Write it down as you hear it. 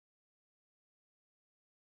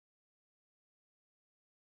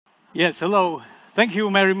Yes, hello. Thank you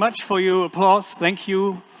very much for your applause. Thank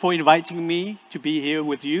you for inviting me to be here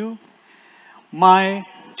with you. My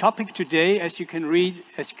topic today, as you can read,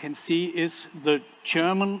 as you can see, is the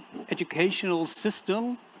German educational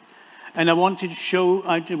system. And I wanted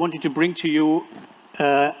to bring to you,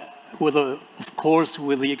 of course,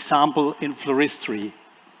 with the example in floristry.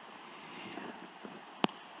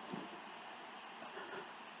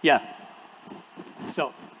 Yeah.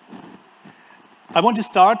 So, I want to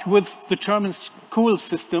start with the German school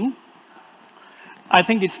system. I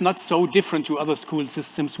think it's not so different to other school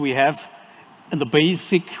systems we have. In the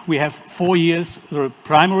basic, we have 4 years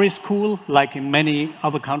primary school, like in many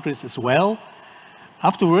other countries as well.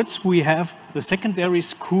 Afterwards, we have the secondary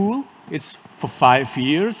school. It's for 5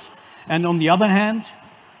 years. And on the other hand,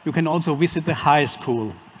 you can also visit the high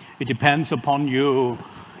school. It depends upon your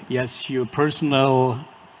personal,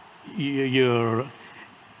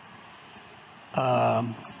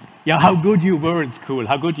 how good you were in school,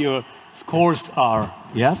 how good your scores are,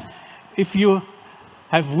 yes? If you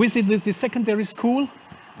have visited the secondary school,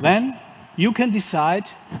 then you can decide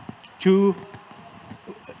to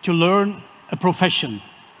learn a profession.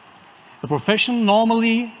 A profession,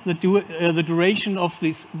 normally, the duration of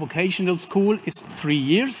this vocational school is 3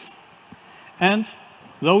 years. And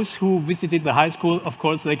those who visited the high school, of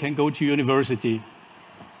course, they can go to university.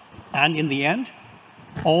 And in the end,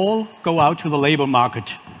 all go out to the labor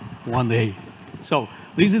market one day. So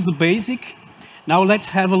this is the basic. Now let's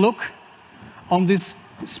have a look on this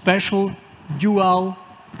special dual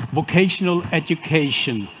vocational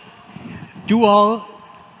education. Dual,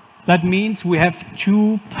 that means we have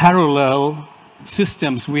two parallel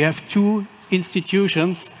systems. We have two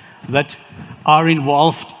institutions that are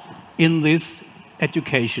involved in this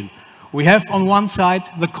education. We have on one side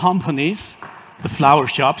the companies, the flower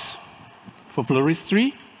shops, for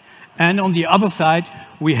floristry, and on the other side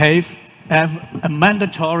we have a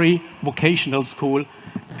mandatory vocational school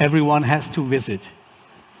everyone has to visit.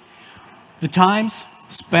 The times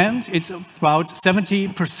spent, it's about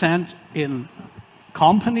 70% in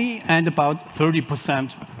company and about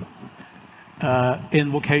 30%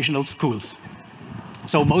 in vocational schools.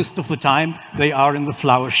 So most of the time they are in the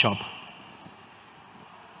flower shop.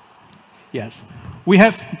 Yes, we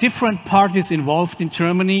have different parties involved in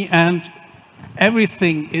Germany, and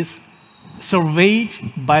everything is surveyed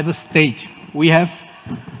by the state.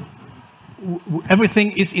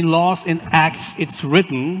 Everything is in laws and acts, it's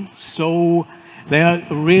written, so there are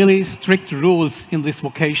really strict rules in this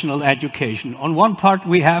vocational education. On one part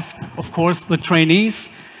we have, of course, the trainees.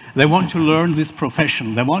 They want to learn this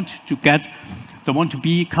profession. They want to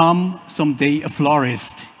become someday a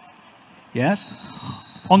florist. Yes?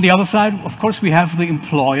 On the other side, of course, we have the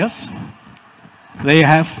employers. They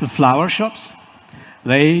have the flower shops.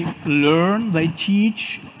 They learn, they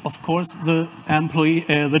teach, of course, the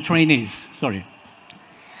trainees, sorry.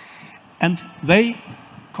 And they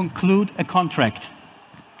conclude a contract,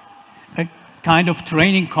 a kind of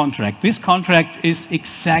training contract. This contract is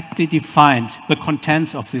exactly defined, the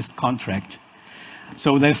contents of this contract.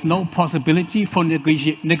 So there's no possibility for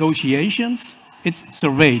negotiations. It's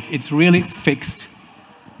surveyed, it's really fixed.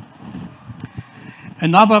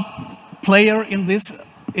 Another player in this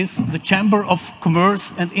is the Chamber of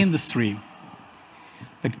Commerce and Industry.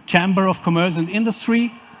 The Chamber of Commerce and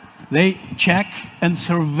Industry, they check and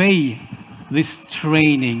survey this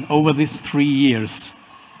training over these 3 years.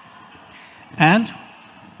 And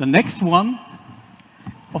the next one,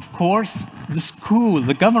 of course, the school,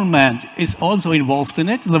 the government is also involved in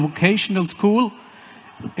it. The vocational school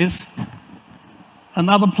is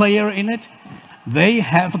another player in it. They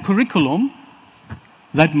have a curriculum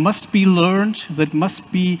that must be learned, that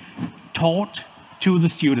must be taught to the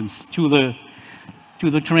students, to the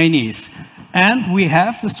trainees. And we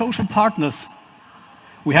have the social partners.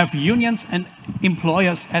 We have unions and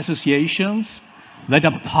employers associations that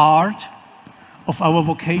are part of our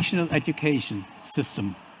vocational education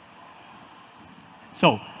system.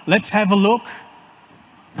 So let's have a look.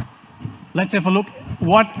 Let's have a look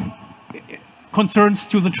what concerns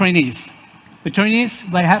to the trainees. The trainees,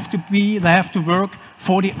 they have to work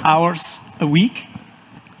 40 hours a week,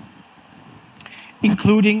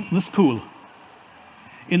 including the school.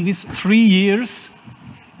 In these 3 years,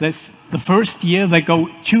 the first year they go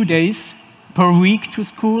 2 days per week to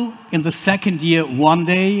school, in the second year 1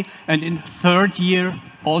 day, and in the third year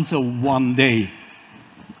also 1 day.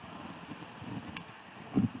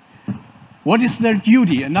 What is their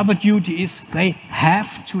duty? Another duty is they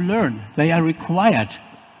have to learn. They are required.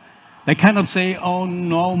 They cannot say, oh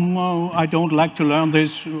no, I don't like to learn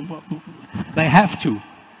this. They have to.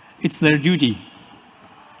 It's their duty.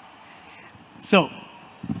 So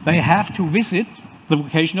they have to visit the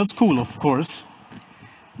vocational school, of course.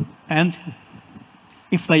 And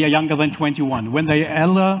if they are younger than 21, when they are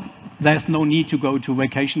elder, there's no need to go to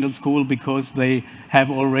vocational school because they have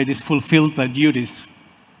already fulfilled their duties.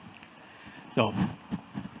 So,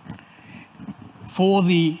 for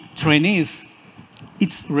the trainees,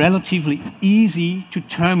 it's relatively easy to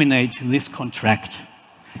terminate this contract.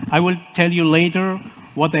 I will tell you later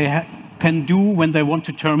what they can do when they want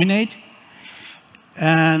to terminate.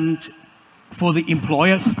 And for the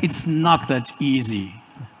employers, it's not that easy.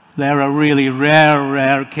 There are really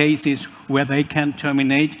rare cases where they can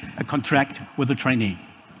terminate a contract with a trainee.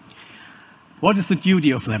 What is the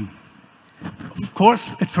duty of them? Of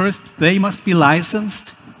course, at first, they must be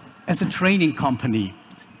licensed as a training company.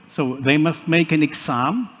 So they must make an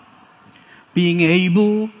exam, being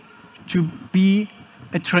able to be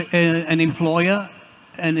an employer,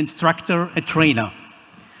 an instructor, a trainer.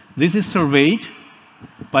 This is surveyed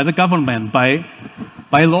by the government, by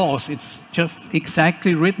laws. It's just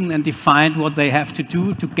exactly written and defined what they have to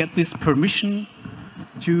do to get this permission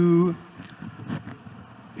to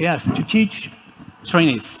teach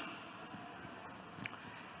trainees.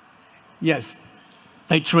 Yes,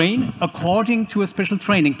 they train according to a special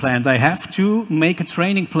training plan. They have to make a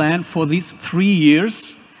training plan for these 3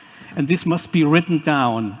 years, and this must be written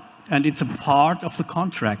down, and it's a part of the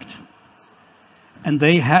contract. And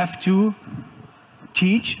they have to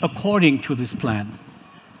teach according to this plan.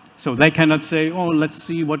 So they cannot say, oh, let's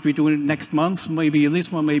see what we do next month, maybe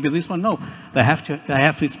this one, maybe this one. No, they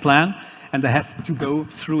have this plan, and they have to go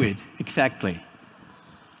through it exactly.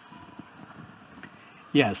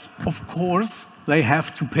 Yes, of course, they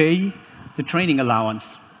have to pay the training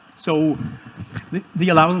allowance. So the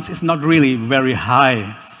allowance is not really very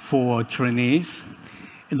high for trainees.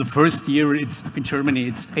 In the first year, in Germany,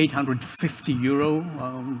 it's 850 euro.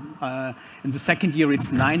 In the second year,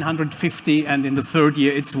 it's 950, and in the third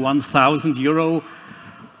year, it's 1,000 euro.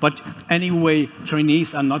 But anyway,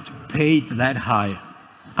 trainees are not paid that high.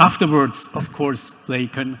 Afterwards, of course, they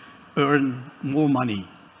can earn more money.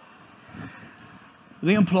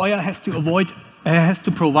 The employer has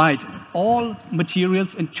to provide all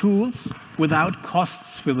materials and tools without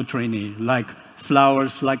costs for the trainee, like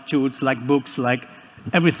flowers, like tools, like books, like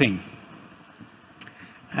everything.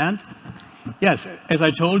 And yes, as I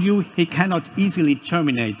told you, he cannot easily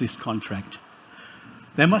terminate this contract.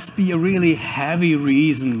 There must be a really heavy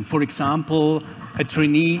reason. For example, a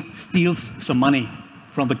trainee steals some money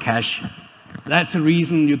from the cash. That's a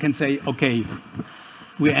reason you can say, okay,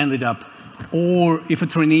 we ended up. Or if a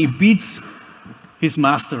trainee beats his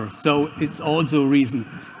master, so it's also a reason.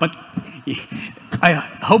 But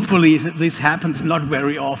hopefully this happens not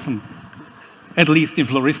very often, at least in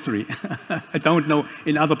floristry. I don't know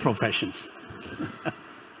in other professions.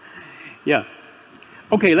 Yeah.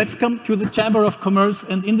 Okay, let's come to the Chamber of Commerce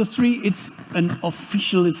and Industry. It's an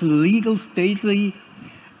official, it's a legal, stately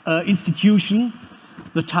institution.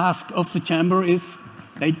 The task of the chamber is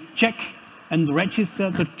they check and register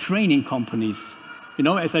the training companies. You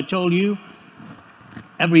know, as I told you,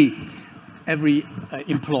 every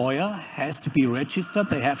employer has to be registered.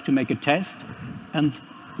 They have to make a test, and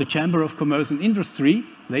the Chamber of Commerce and Industry,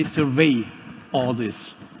 they survey all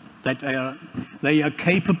this, that they are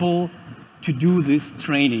capable to do this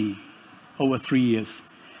training over 3 years.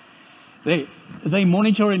 They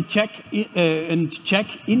monitor and check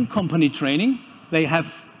in-company training. They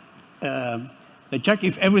check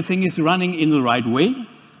if everything is running in the right way.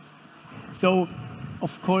 So,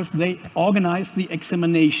 of course, they organize the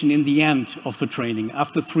examination in the end of the training.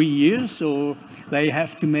 After 3 years, so they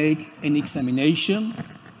have to make an examination,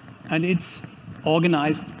 and it's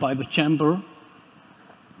organized by the chamber.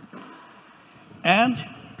 And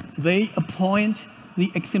they appoint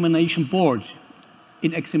the examination board.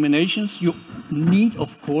 In examinations, you need,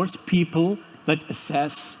 of course, people that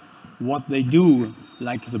assess what they do,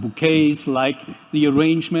 like the bouquets, like the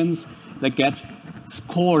arrangements, that get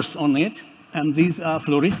scores on it. And these are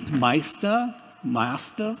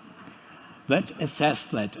masters that assess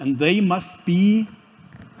that. And they must be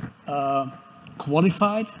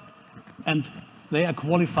qualified, and they are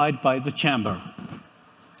qualified by the chamber.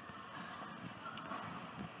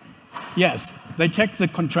 Yes, they check the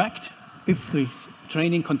contract, if this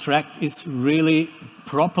training contract is really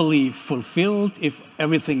properly fulfilled, if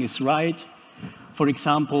everything is right. For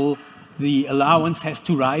example, the allowance has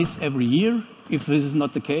to rise every year. If this is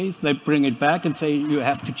not the case, they bring it back and say, you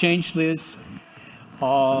have to change this.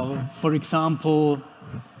 For example,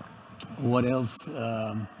 what else?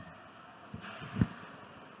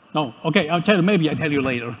 No, okay, maybe I'll tell you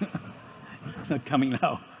later. It's not coming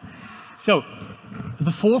now. So,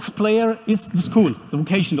 the fourth player is the school, the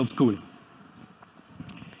vocational school.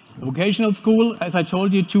 The vocational school, as I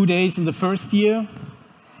told you, 2 days in the first year,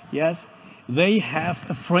 yes, they have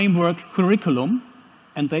a framework curriculum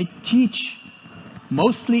and they teach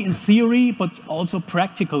mostly in theory, but also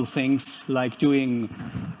practical things like doing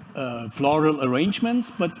floral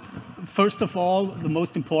arrangements. But first of all, the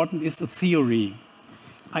most important is the theory.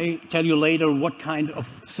 I tell you later what kind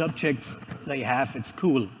of subjects they have at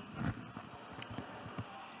school.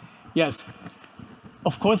 Yes,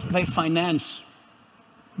 of course they finance.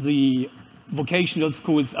 The vocational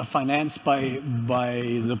schools are financed by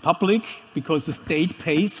the public because the state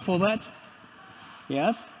pays for that.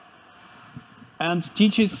 Yes, and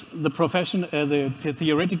teaches the profession, the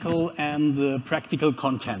theoretical and the practical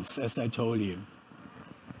contents, as I told you.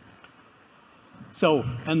 So,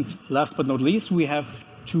 and last but not least, we have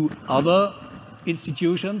 2 other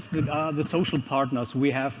institutions that are the social partners.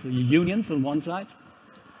 We have the unions on one side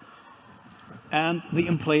and the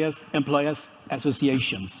employers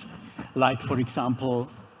associations, like, for example,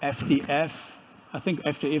 FDF. I think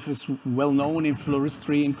FDF is well known in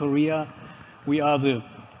floristry in Korea. We are the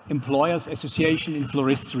Employers Association in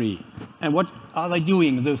Floristry. And what are they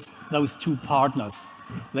doing, those 2 partners?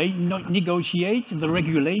 They negotiate the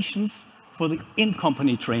regulations for the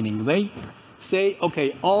in-company training. They say,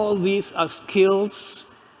 okay, all these are skills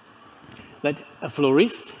that a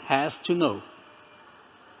florist has to know.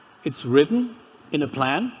 It's written in a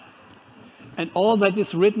plan, and all that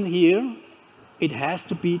is written here, it has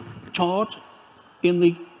to be taught in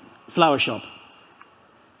the flower shop.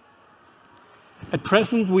 At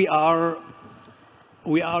present, we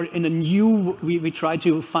try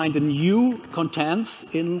to find a new contents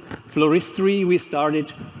in floristry. We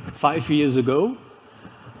started 5 years ago.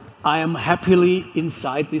 I am happily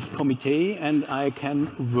inside this committee and I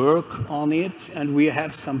can work on it, and we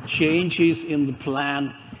have some changes in the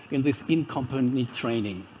plan in this in-company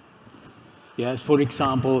training. Yes, for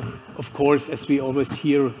example, of course, as we always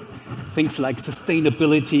hear, things like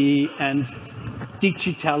sustainability and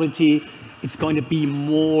digitality, it's going to be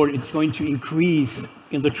more, it's going to increase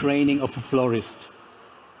in the training of a florist.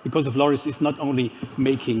 Because a florist is not only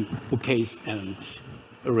making bouquets and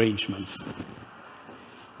arrangements.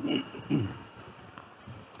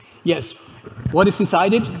 Yes, what is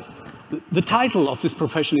decided? The title of this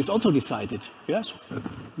profession is also decided, yes?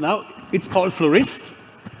 Now, it's called florist.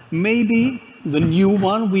 Maybe the new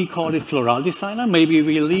one, we call it floral designer. Maybe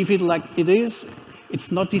we leave it like it is.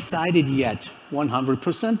 It's not decided yet,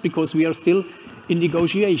 100%, because we are still in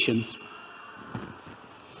negotiations.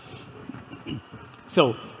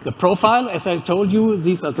 So, the profile, as I told you,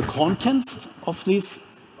 these are the contents of this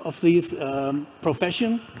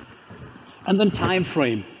profession. And then time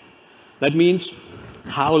frame. That means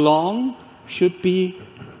how long should be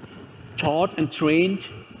taught and trained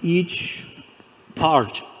each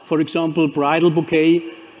part. For example, bridal bouquet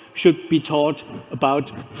should be taught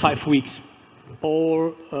about 5 weeks.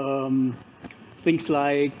 Or things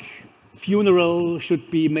like funeral should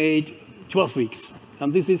be made 12 weeks.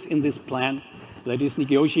 And this is in this plan that is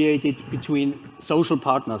negotiated between social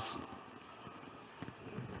partners.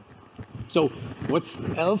 So what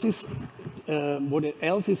else is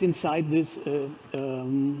inside this?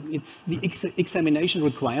 It's the examination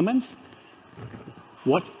requirements.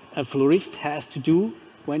 What a florist has to do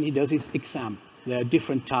when he does his exam. There are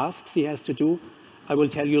different tasks he has to do. I will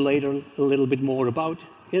tell you later a little bit more about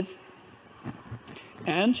it.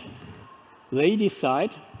 And they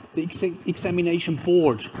decide, the examination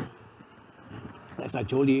board. As I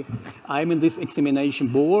told you, I'm in this examination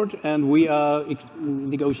board and we are in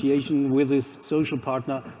negotiation with this social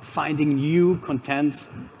partner, finding new contents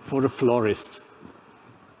for the florist.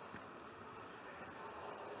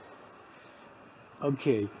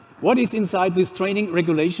 Okay, what is inside this training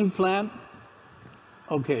regulation plan?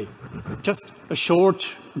 Okay, just a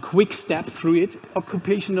short, quick step through it.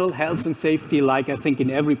 Occupational health and safety, like I think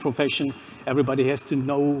in every profession, everybody has to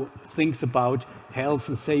know things about health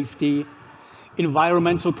and safety.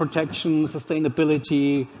 Environmental protection,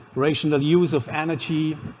 sustainability, rational use of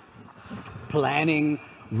energy, planning,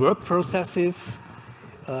 work processes,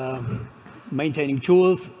 maintaining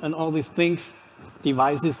tools and all these things,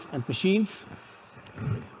 devices and machines.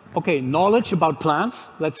 Okay, knowledge about plants,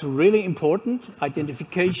 that's really important.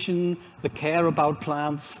 Identification, the care about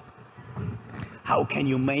plants. How can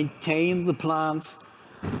you maintain the plants?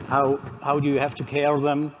 How do you have to care of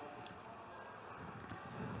them?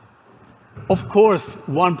 Of course,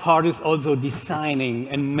 one part is also designing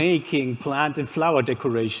and making plant and flower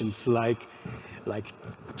decorations, like like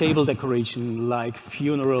table decoration, like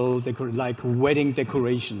funeral, like wedding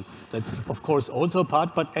decoration. That's of course also a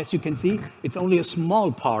part, but as you can see, it's only a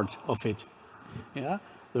small part of it. Yeah?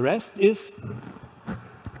 The rest is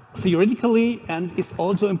theoretically, and is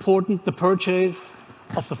also important, the purchase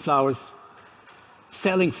of the flowers,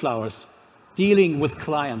 selling flowers, dealing with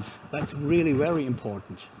clients. That's really very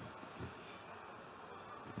important.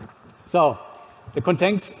 So, the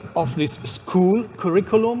contents of this school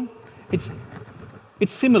curriculum, it's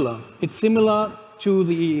similar. It's similar to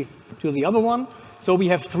the other one. So we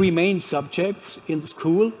have three main subjects in the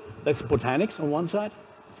school. That's botanics on one side.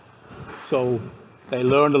 So they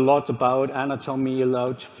learned a lot about anatomy,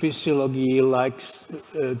 about physiology, like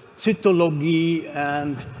cytology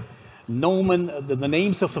and the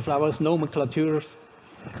names of the flowers, nomenclatures.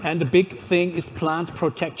 And the big thing is plant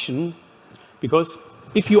protection, because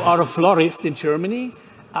if you are a florist in Germany,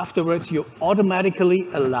 afterwards you're automatically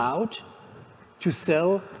allowed to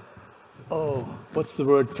sell, what's the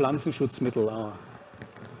word, Pflanzenschutzmittel,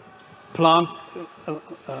 plant,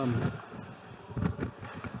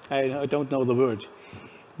 I don't know the word,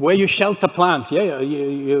 where you shelter plants,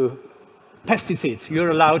 pesticides, you're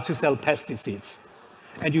allowed to sell pesticides.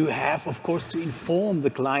 And you have, of course, to inform the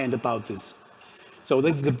client about this. So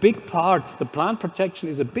this is a big part, the plant protection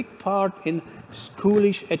is a big part in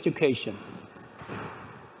schoolish education.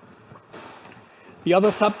 The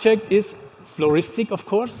other subject is floristic, of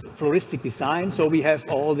course, floristic design. So we have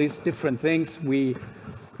all these different things we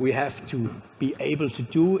have to be able to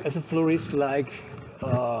do as a florist, like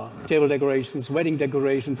table decorations, wedding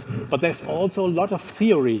decorations, but there's also a lot of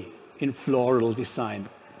theory in floral design.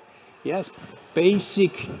 Yes,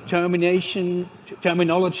 basic terminology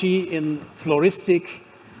in floristic,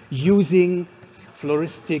 using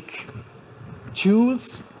floristic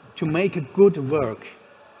tools to make a good work.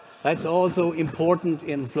 That's also important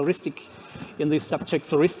in this subject,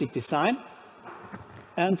 floristic design.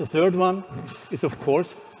 And the third one is, of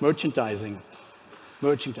course, merchandising.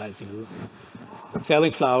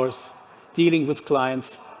 Selling flowers, dealing with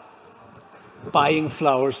clients, buying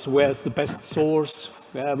flowers, where's the best source.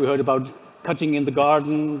 Yeah, we heard about cutting in the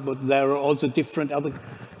garden, but there are also different other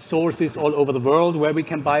sources all over the world where we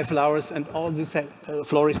can buy flowers, and all this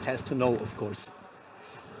florist has to know, of course.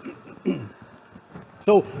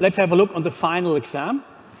 So let's have a look on the final exam.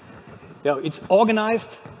 Yeah, it's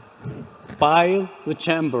organized by the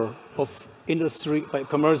Chamber of Industry, by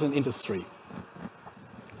Commerce and Industry.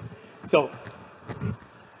 So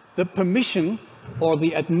the permission or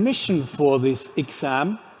the admission for this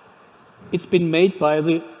exam, it's been made by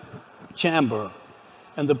the Chamber.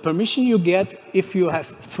 And the permission you get if you have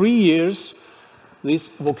 3 years this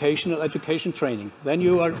vocational education training. Then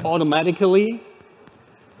you are automatically,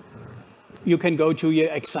 you can go to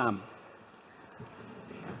your exam.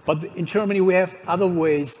 But in Germany we have other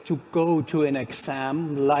ways to go to an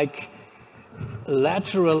exam, like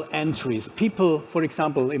lateral entries. People, for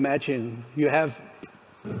example, imagine you have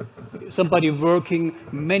somebody working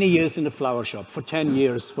many years in a flower shop, for 10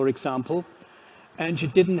 years, for example, and she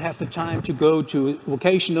didn't have the time to go to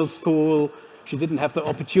vocational school, she didn't have the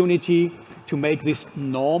opportunity to make this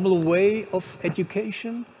normal way of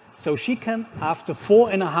education. So she can, after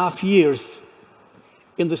 4.5 years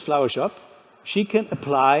in this flower shop, she can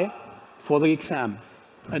apply for the exam.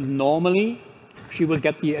 And normally, she will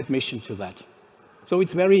get the admission to that. So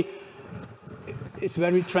it's very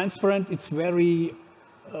transparent, it's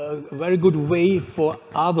a very good way for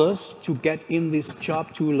others to get in this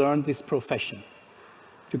job, to learn this profession,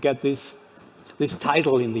 to get this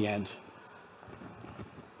title in the end.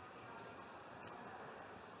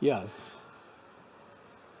 Yes,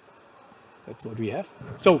 that's what we have.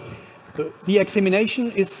 So the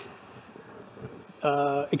examination exists.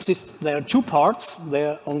 There are two parts.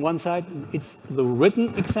 There, on one side, it's the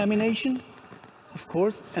written examination, of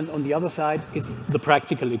course, and on the other side, it's the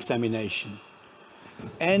practical examination.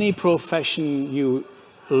 Any profession you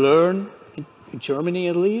learn, in Germany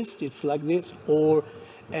at least, it's like this, or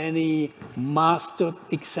any master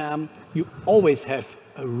exam, you always have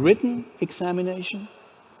a written examination,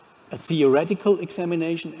 a theoretical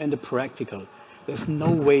examination, and a practical. There's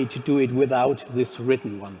no way to do it without this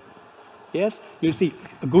written one. Yes, you see,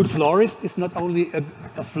 a good florist is not only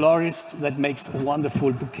a florist that makes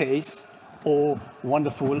wonderful bouquets or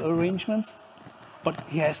wonderful arrangements, but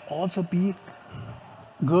he has also be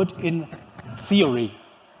good in theory.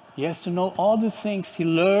 He has to know all the things he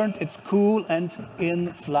learned at school and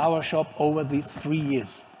in flower shop over these 3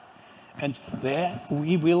 years. And there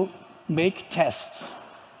we will make tests.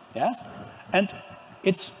 Yes? And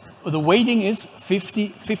the weighting is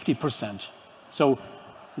 50%. So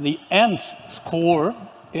the end score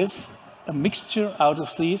is a mixture out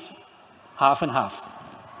of these, half and half.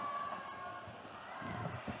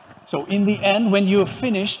 So in the end, when you have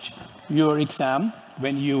finished your exam,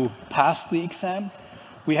 when you pass the exam,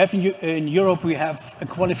 we have in Europe, we have a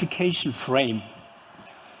qualification frame.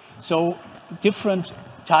 So different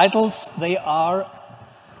titles, they are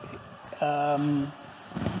in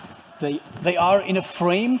a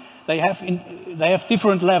frame. They have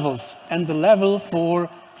different levels, and the level for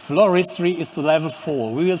floristry is the level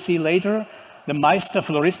 4. We will see later. The Meister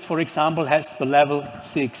Florist, for example, has the level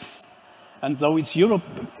 6, and though it's Europe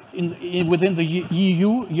within the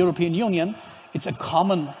EU, European Union, it's a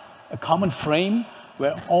common frame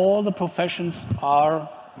where all the professions are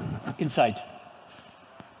inside.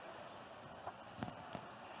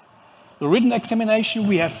 The written examination,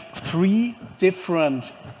 we have 3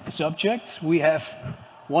 different subjects.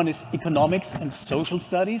 One is economics and social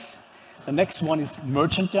studies. The next one is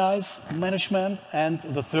merchandise management. And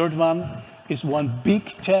the third one is one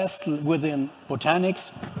big test within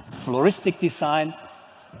botanics, floristic design,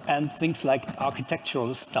 and things like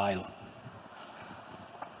architectural style.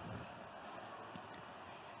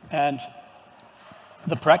 And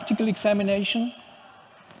the practical examination,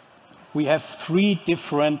 we have 3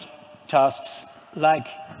 different tasks, like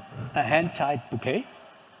a hand-tied bouquet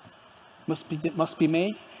must be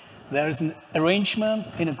made. There is an arrangement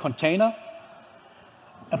in a container,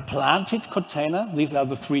 a planted container. These are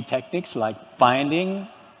the 3 techniques, like binding,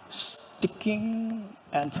 sticking,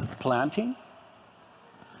 and planting.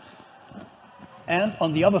 And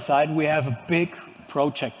on the other side, we have a big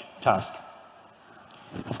project task.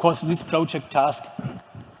 Of course, this project task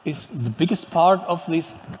is the biggest part of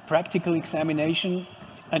this practical examination,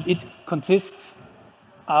 and it consists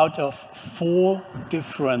out of 4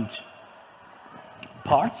 different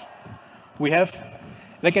parts.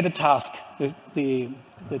 They get a task. The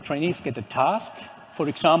trainees get a task. For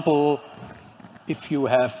example, if you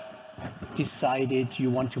have decided you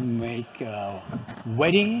want to make a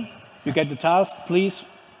wedding, you get the task, please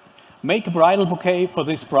make a bridal bouquet for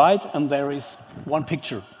this bride, and there is 1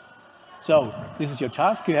 picture. So this is your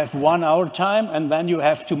task. You have 1 hour time, and then you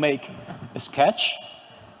have to make a sketch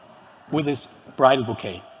with this bridal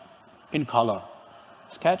bouquet in color.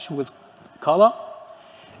 Sketch with color.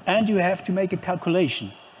 And you have to make a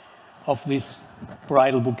calculation of this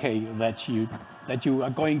bridal bouquet that you are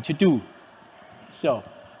going to do. So,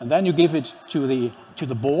 and then you give it to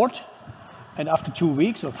the board, and after 2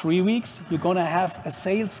 weeks or 3 weeks, you're going to have a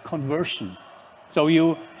sales conversion. So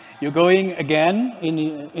you're going again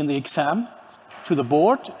in the exam to the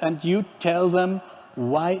board, and you tell them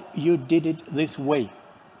why you did it this way.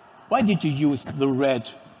 Why did you use the red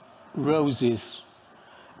roses?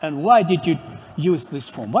 And why did you use this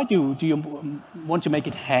form? Why do you want to make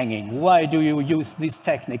it hanging? Why do you use this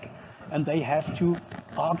technique? And they have to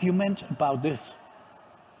argument about this.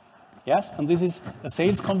 Yes, and this is a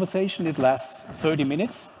sales conversation. It lasts 30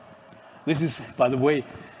 minutes. This is, by the way,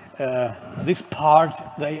 this part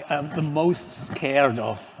they are the most scared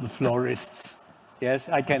of, the florists. Yes,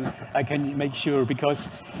 I can make sure, because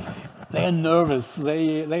they are nervous.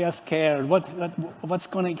 They are scared. What's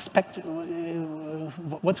going to expect?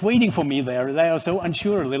 What's waiting for me there? They are so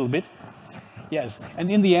unsure a little bit. Yes, and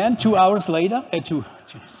in the end, 2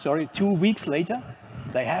 weeks later,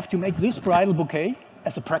 they have to make this bridal bouquet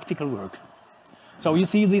as a practical work. So you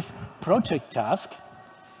see, this project task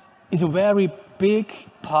is a very big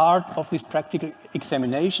part of this practical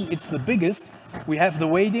examination. It's the biggest. We have the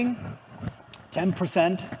weighting,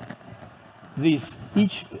 10%.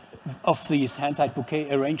 Each of these hand-tied bouquet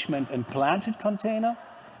arrangement and planted container,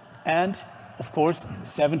 and of course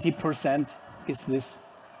 70% is this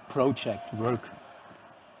project work.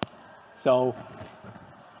 So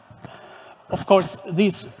of course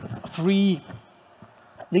these three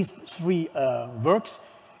works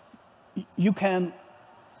you can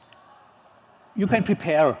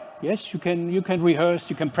prepare. Yes, you can rehearse,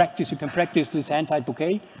 you can practice this hand-tied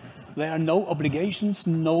bouquet. There are no obligations,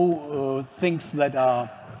 no things that are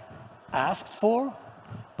asked for,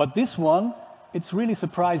 but this one, it's really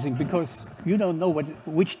surprising, because you don't know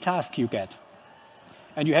which task you get,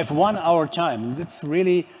 and you have 1 hour time. It's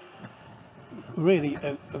really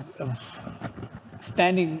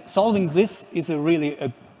solving this is really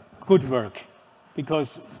a good work,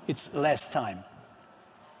 because it's less time.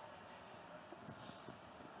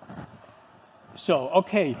 So,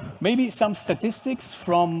 okay, maybe some statistics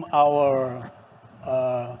from our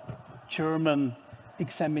German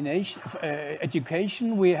examination,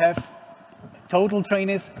 education. We have total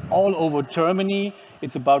trainees all over Germany.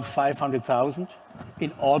 It's about 500,000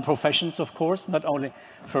 in all professions, of course, not only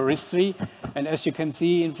floristry. And as you can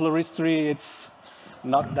see, in floristry, it's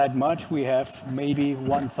not that much. We have maybe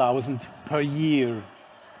 1,000 per year.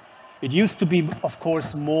 It used to be, of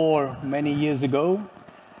course, more many years ago,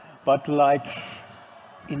 but like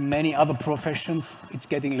in many other professions, it's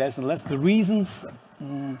getting less and less. The reasons,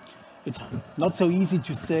 it's not so easy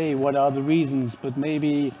to say what are the reasons, but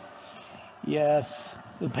maybe, yes,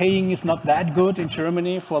 the paying is not that good in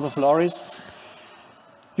Germany for the florists.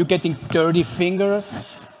 You're getting dirty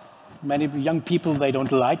fingers. Many young people, they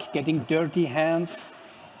don't like getting dirty hands.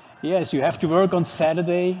 Yes, you have to work on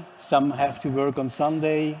Saturday. Some have to work on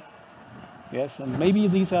Sunday. Yes, and maybe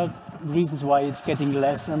these are reasons why it's getting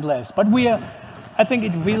less and less. But I think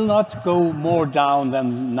it will not go more down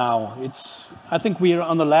than now. I think we are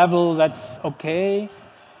on a level that's okay.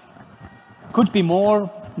 Could be more.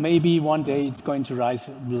 Maybe one day it's going to rise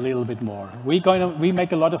a little bit more. We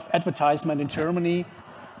make a lot of advertisement in Germany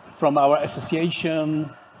from our association,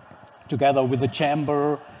 together with the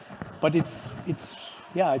chamber, but it's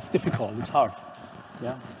difficult, it's hard.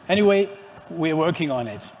 Yeah. Anyway, we're working on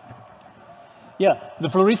it. Yeah, the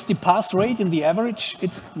floristi pass rate in the average,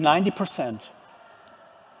 it's 90%.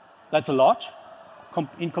 That's a lot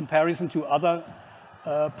in comparison to other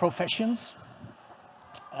professions.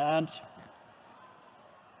 And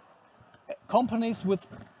companies with,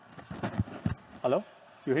 hello,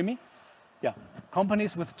 you hear me? Yeah,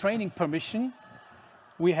 companies with training permission,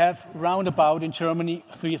 we have roundabout in Germany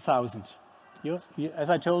 3,000. As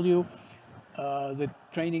I told you,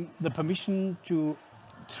 the permission to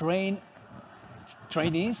train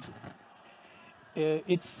trainees,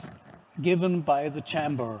 it's given by the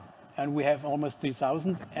chamber, and we have almost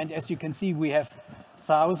 3,000. And as you can see, we have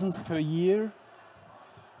 1,000 per year.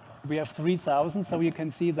 We have 3,000, so you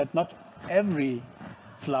can see that not every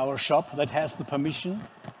flower shop that has the permission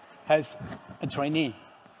has a trainee.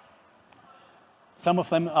 Some of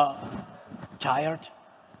them are tired.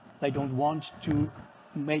 They don't want to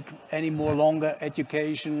make any more longer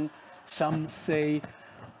education. Some say,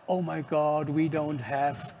 oh my God, we don't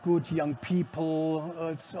have good young people.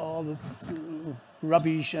 It's all this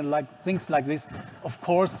rubbish and things like this. Of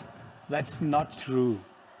course, that's not true.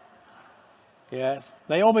 Yes,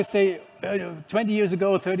 they always say 20 years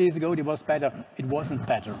ago, 30 years ago, it was better. It wasn't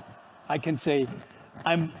better. I can say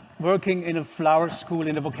I'm working in a flower school,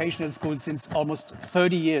 in a vocational school since almost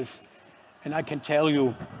 30 years. And I can tell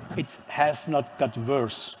you, it has not got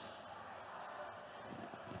worse.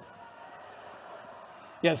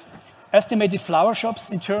 Yes, estimated flower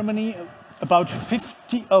shops in Germany, about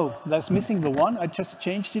 50, oh, that's missing the one. I just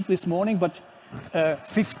changed it this morning, but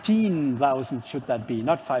 15,000 should that be,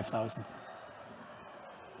 not 5,000.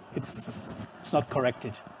 It's not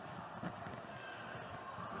corrected.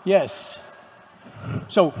 Yes.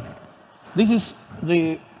 So this is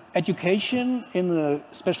the education in a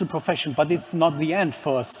special profession, but it's not the end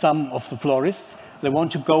for some of the florists. They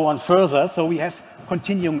want to go on further, so we have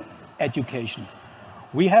continuing education.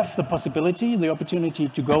 We have the possibility, the opportunity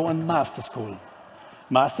to go on master school.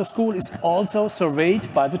 Master school is also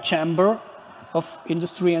surveyed by the Chamber of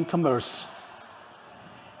Industry and Commerce.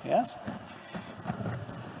 Yes?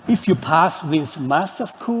 If you pass this master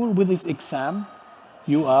school with this exam,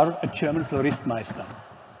 you are a German Floristmeister.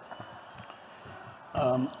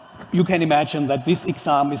 You can imagine that this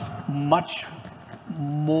exam is much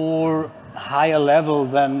more higher level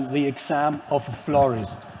than the exam of a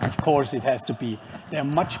florist. Of course it has to be. There are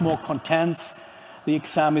much more contents. The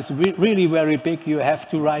exam is really very big. You have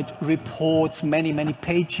to write reports, many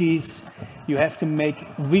pages. You have to make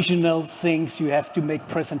visional things. You have to make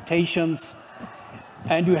presentations.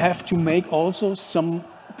 And you have to make also some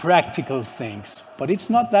practical things. But it's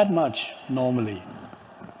not that much normally.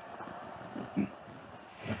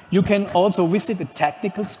 You can also visit a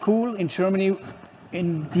technical school. In Germany,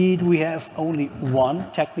 indeed, we have only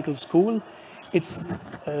one technical school. It's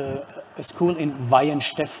a school in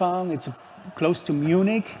Weihenstephan. It's close to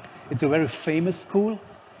Munich. It's a very famous school.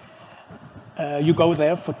 You go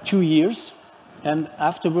there for 2 years, and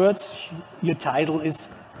afterwards, your title is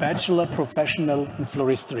Bachelor Professional in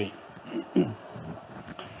Floristry.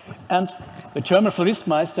 And the German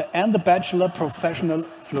Floristmeister and the Bachelor Professional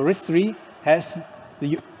Floristry has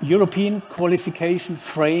the European qualification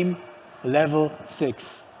frame level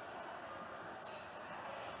 6.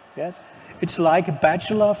 Yes? It's like a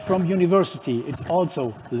bachelor from university. It's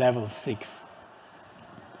also level 6.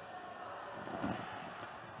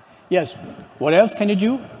 Yes, what else can you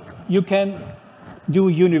do? You can do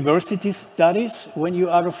university studies when you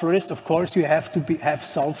are a florist. Of course, you have to have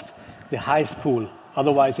solved the high school.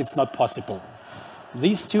 Otherwise, it's not possible.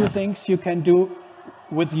 These two things you can do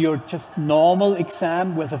with your just normal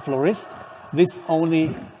exam with a florist. This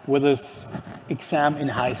only with this exam in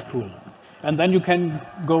high school. And then you can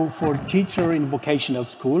go for teacher in vocational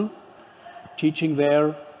school, teaching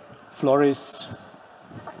there, florists.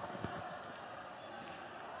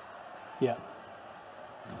 Yeah.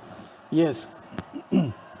 Yes.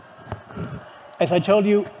 As I told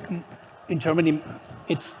you, in Germany,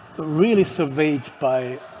 it's really surveyed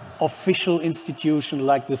by official institutions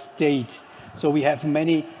like the state. So we have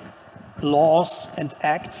many laws and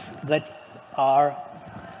acts that are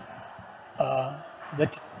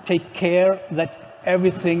that take care that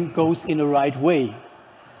everything goes in the right way.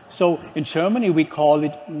 So in Germany we call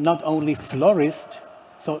it not only florist,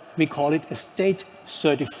 so we call it a state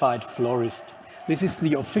certified florist. This is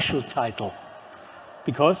the official title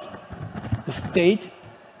because the state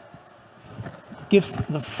gives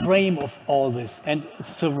the frame of all this and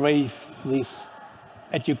surveys this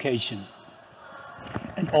education.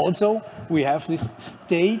 And also we have this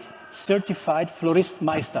state certified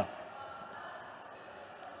Floristmeister.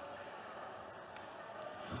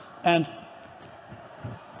 And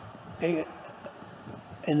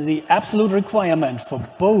the absolute requirement for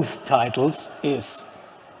both titles is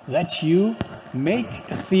that you make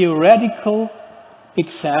a theoretical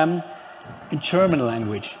exam in German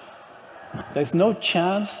language. There's no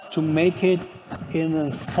chance to make it in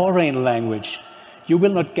a foreign language. You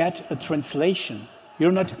will not get a translation.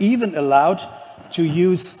 You're not even allowed to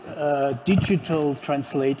use a digital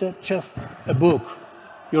translator, just a book.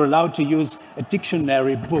 You're allowed to use a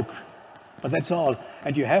dictionary book, but that's all.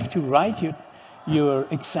 And you have to write your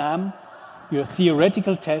exam, your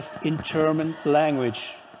theoretical test in German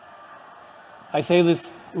language. I say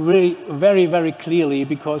this really very, very clearly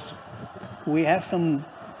because we have some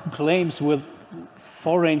claims with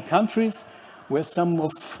foreign countries where some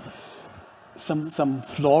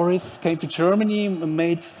florists came to Germany and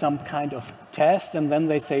made some kind of test and then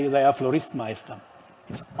they say they are Floristmeister.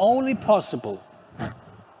 It's only possible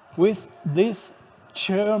with this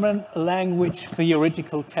German language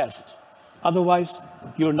theoretical test. Otherwise,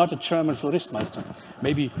 you're not a German Floristmeister.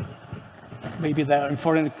 Maybe there in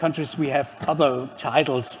foreign countries we have other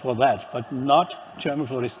titles for that, but not German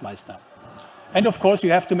Floristmeister. And of course,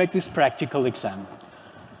 you have to make this practical exam.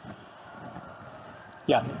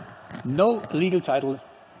 Yeah, no legal title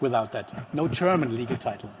without that. No German legal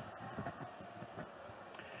title.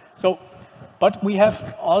 So, but we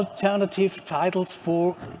have alternative titles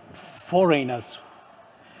for foreigners.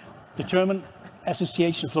 The German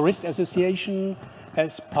Association, Florist Association,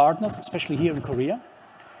 has partners, especially here in Korea.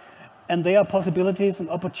 And there are possibilities and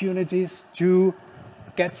opportunities to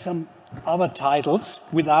get some other titles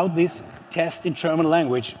without this test in German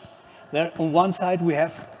language. There, on one side, we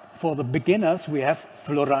have, for the beginners, we have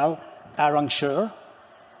Floral Arrangeur.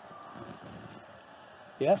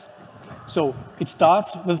 Yes? So it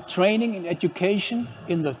starts with training and education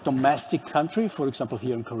in the domestic country, for example,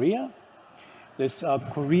 here in Korea. There's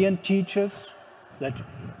Korean teachers that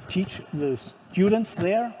teach the students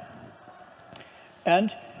there.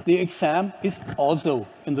 And the exam is also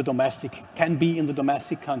in the domestic, can be in the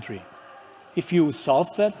domestic country. If you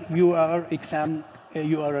solve that, you are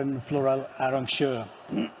a Floral Arrangeur.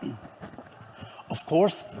 Of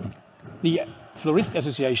course, the Florist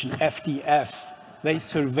Association, FDF, they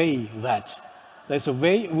survey that. They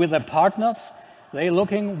survey with their partners. They're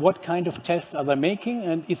looking what kind of tests are they making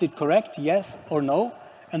and is it correct, yes or no.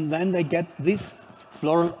 And then they get this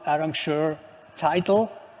Floral Arrangeur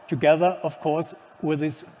title together, of course, with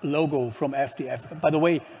this logo from FDF. By the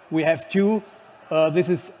way, we have two. This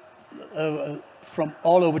is from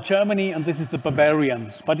all over Germany, and this is the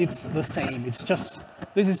Bavarians, but it's the same. It's just,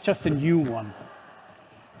 this is just a new one,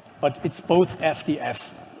 but it's both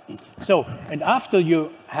FDF. So, and after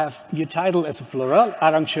you have your title as a Floral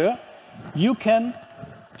Arrangeur, you can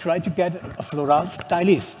try to get a floral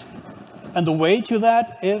stylist. And the way to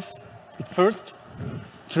that is, at first,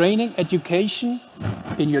 training, education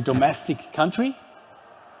in your domestic country.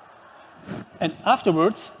 And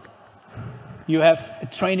afterwards, you have a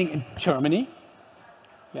training in Germany.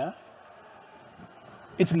 Yeah.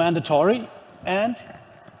 It's mandatory, and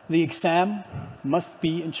the exam must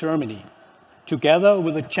be in Germany, together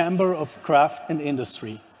with the Chamber of Craft and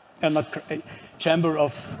Industry, and Chamber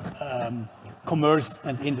of Commerce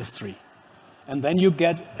and Industry. And then you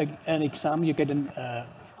get an exam, you get a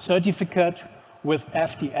certificate with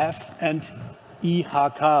FDF and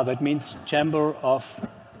IHK, that means Chamber of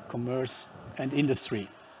Commerce and Industry.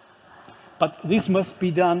 But this must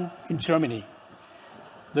be done in Germany.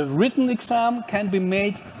 The written exam can be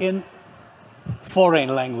made in foreign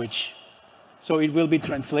language. So it will be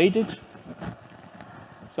translated.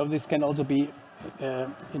 So this can also be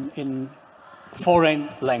in foreign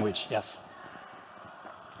language, yes.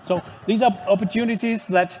 So these are opportunities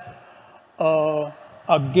that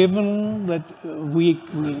are given that we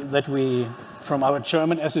from our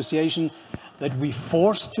German association that we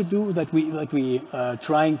forced to do, that we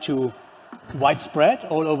trying to widespread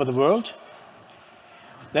all over the world.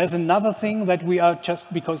 There's another thing that we are,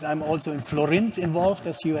 just because I'm also in Florint involved,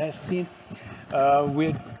 as you have seen,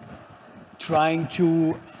 we're trying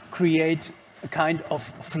to create a kind of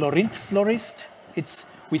Florint florist.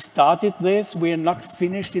 We started this, we're not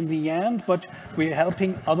finished in the end, but we're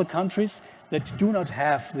helping other countries that do not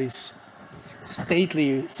have this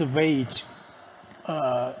stately surveyed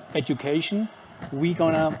education. We're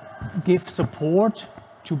gonna give support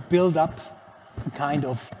to build up a kind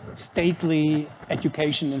of stately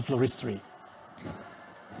education in floristry.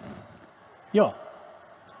 Yeah.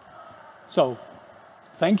 So,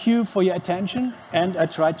 thank you for your attention, and I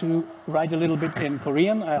tried to write a little bit in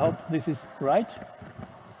Korean. I hope this is right.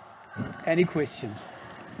 Any questions?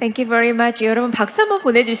 Thank you very much. 여러분 박수 한번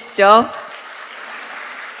보내주시죠.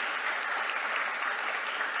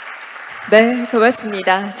 네,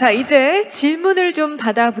 고맙습니다. 자, 이제 질문을 좀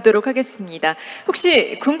받아보도록 하겠습니다.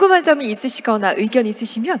 혹시 궁금한 점이 있으시거나 의견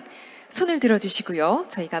있으시면 손을 들어주시고요.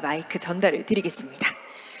 저희가 마이크 전달을 드리겠습니다.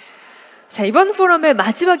 자, 이번 포럼의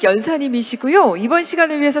마지막 연사님이시고요. 이번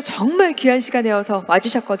시간을 위해서 정말 귀한 시간에 와서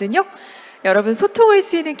와주셨거든요. 여러분 소통할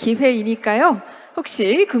수 있는 기회이니까요.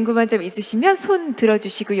 혹시 궁금한 점 있으시면 손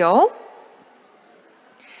들어주시고요.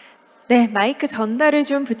 네, 마이크 전달을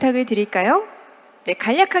좀 부탁을 드릴까요? 네,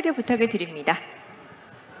 간략하게 부탁을 드립니다.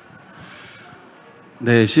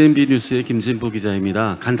 네, CNB 뉴스의 김진보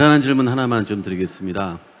기자입니다. 간단한 질문 하나만 좀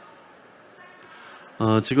드리겠습니다.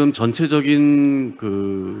 지금 전체적인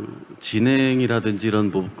진행이라든지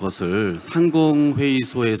이런 것을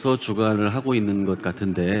상공회의소에서 주관을 하고 있는 것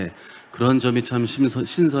같은데 그런 점이 참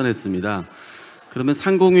신선했습니다. 그러면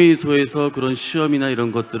상공회의소에서 그런 시험이나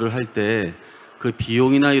이런 것들을 할 때 그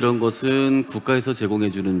비용이나 이런 것은 국가에서 제공해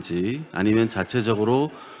주는지 아니면 자체적으로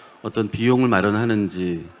어떤 비용을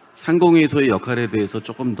마련하는지 상공회의소의 역할에 대해서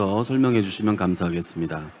조금 더 설명해 주시면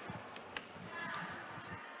감사하겠습니다.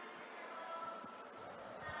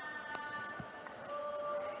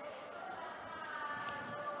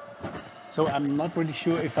 So I'm not really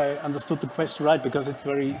sure if I understood the question right because it's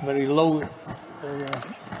very, very low.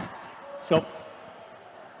 So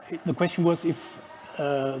the question was if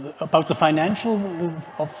about the financial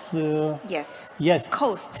of the... Yes. Yes.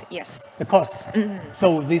 Cost, yes. The costs.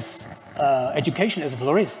 So this education as a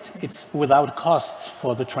florist, it's without costs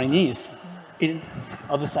for the trainees. In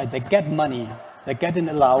other side, they get money. They get an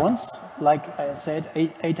allowance, like I said,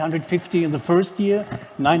 850 in the first year,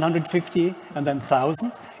 950, and then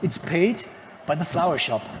 1,000. It's paid by the flower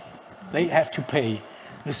shop. They have to pay.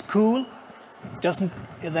 The school doesn't,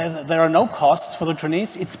 there are no costs for the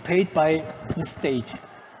trainees. It's paid by the state.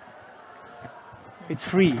 It's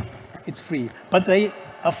free. It's free. But they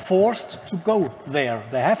are forced to go there.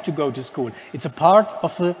 They have to go to school. It's a part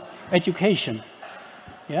of the education.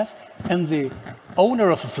 Yes? And the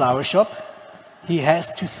owner of the flower shop, he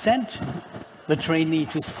has to send the trainee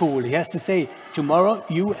to school. He has to say, tomorrow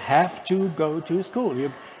you have to go to school.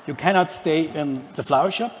 You cannot stay in the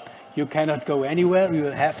flower shop. You cannot go anywhere. You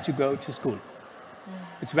have to go to school.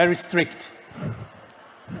 It's very strict.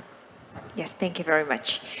 Yes, thank you very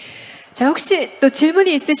much. 자, 혹시 또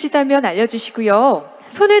질문이 있으시다면 알려주시고요.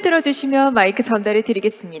 손을 들어주시면 마이크 전달을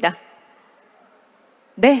드리겠습니다.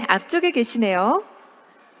 네, 앞쪽에 계시네요.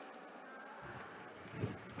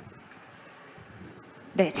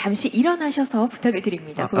 네, 잠시 일어나셔서 부탁을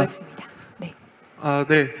드립니다. 고맙습니다. 네.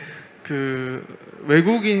 네.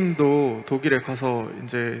 외국인도 독일에 가서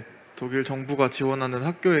이제 독일 정부가 지원하는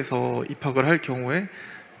학교에서 입학을 할 경우에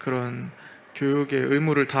그런 교육의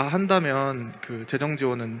의무를 다 한다면 그 재정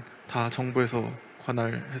지원은 다 정부에서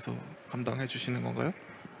관할해서 감당해 주시는 건가요?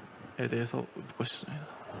 에 대해서 묻고 싶습니다.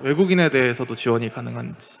 외국인에 대해서도 지원이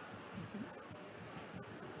가능한지.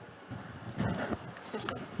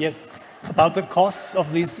 Yes. About the costs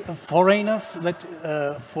of these foreigners that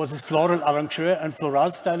for this floral arrangeur and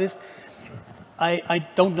floral stylist, I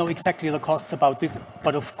don't know exactly the costs about this,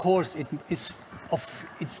 but of course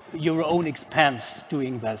it's your own expense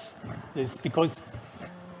doing this because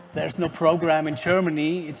there's no program in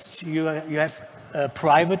Germany. You have a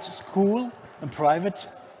private school and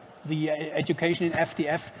the education in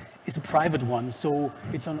FDF is a private one, so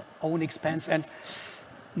it's on own expense, and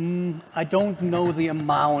I don't know the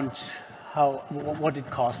amount, what it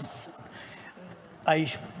costs. I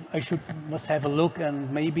must have a look,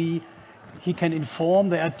 and maybe he can inform.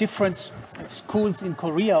 There are different schools in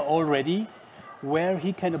Korea already where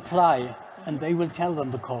he can apply, and they will tell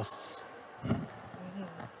them the costs.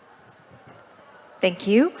 Thank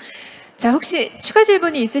you. 자, 혹시 추가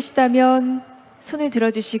질문이 있으시다면 손을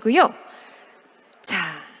들어주시고요. 자,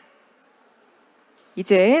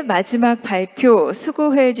 이제 마지막 발표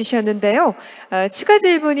수고해 주셨는데요. 추가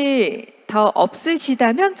질문이 더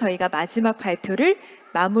없으시다면 저희가 마지막 발표를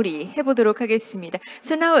마무리해 보도록 하겠습니다.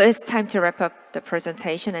 So now it's time to wrap up the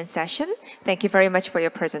presentation and session. Thank you very much for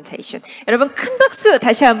your presentation. 여러분 큰 박수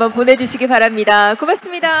다시 한번 보내주시기 바랍니다.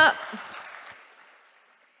 고맙습니다.